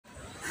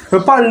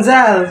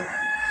Rapunzel.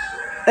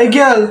 Hey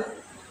girl.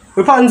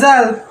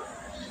 Rapunzel.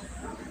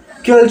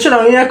 Girl, chill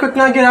down here quick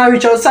now, get out,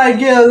 reach outside,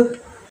 girl.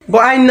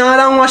 But I know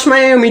don't wash my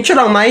hair, me chill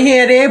down my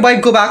hair there, boy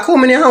go back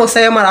home in your house,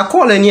 I am at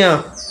calling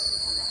you.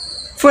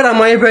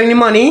 Furthermore, you bring the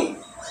money?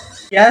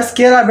 Yes,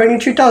 girl, I bring you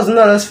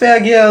 $3,000 fair,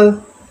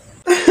 girl.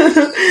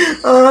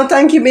 Oh,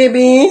 thank you,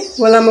 baby.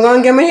 Well, I'm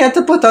gonna get my hair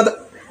to put out.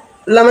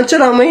 Let me chill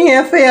down my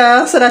hair for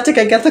you so that you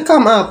can get to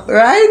come up,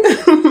 right?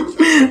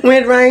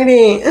 Wait,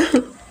 righty.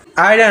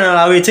 Alright then,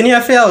 I'll wait in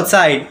here for you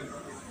outside.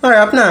 Hurry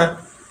up now.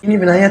 You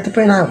even have to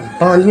put in a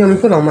bond here, me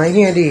put on my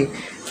hair there.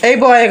 Hey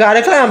boy, you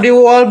gotta climb up the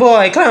wall,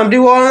 boy. Climb up the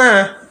wall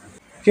now.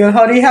 Girl,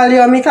 how the hell you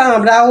want me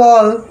climb up that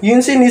wall? You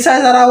ain't seen the size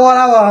of that wall,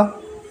 hour?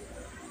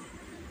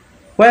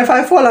 What if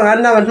I fall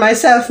on that with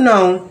myself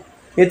now?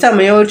 You tell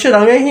me you'll chill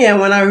down your hair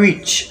when I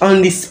reach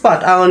on the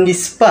spot,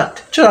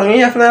 Chill down your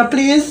hair for me,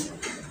 please.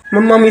 My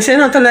mommy said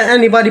not to let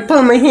anybody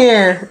pull my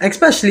hair,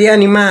 especially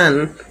any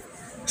man.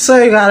 So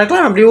you gotta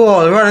climb up the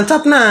wall, run on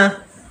top now.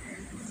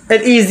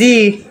 It's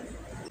easy.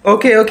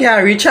 Okay,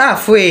 I reach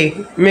halfway.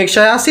 Make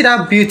sure I see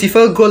that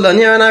beautiful gold on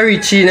here when I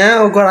reach in.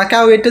 Oh God, I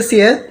can't wait to see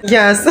it.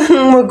 Yes,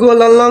 my gold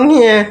long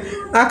here.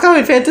 I can't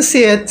wait for you to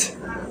see it.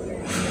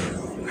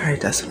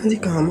 Alright, as soon as you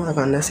come, I'm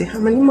gonna see how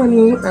many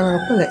money and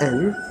I'll pull it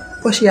in.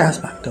 Push your ass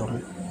back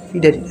down.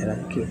 You did it,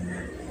 okay.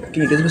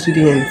 Okay, you're supposed to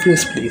be in the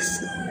first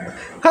place.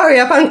 Hurry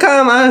up and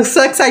come, I'm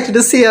so excited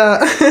to see you.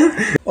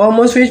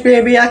 Almost reached,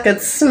 baby, I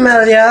could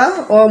smell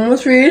ya.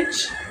 Almost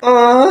reached.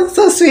 Oh,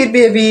 so sweet,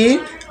 baby.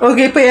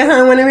 Okay, put your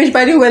hand when you reach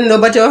by the window,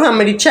 but your hand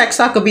with the check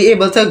so I could be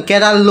able to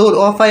get a load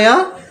off of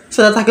you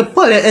so that I could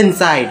pull it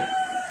inside.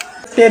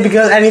 Baby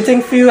girl,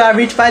 anything for you, I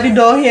reach by the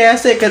door here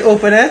so you can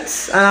open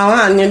it and I'll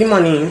hand you the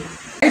money.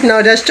 Right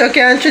now, just chuck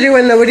your hand through the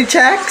window with the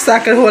check so I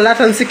can hold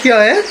that and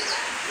secure it.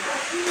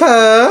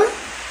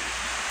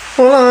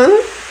 Hold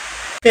on.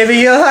 Baby,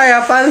 you hurry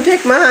up and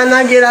take my hand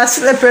and get that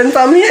slipping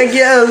from here,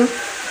 girl.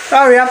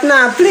 Hurry up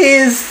now,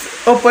 please.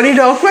 Open the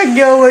door quick,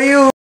 girl, will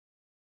you?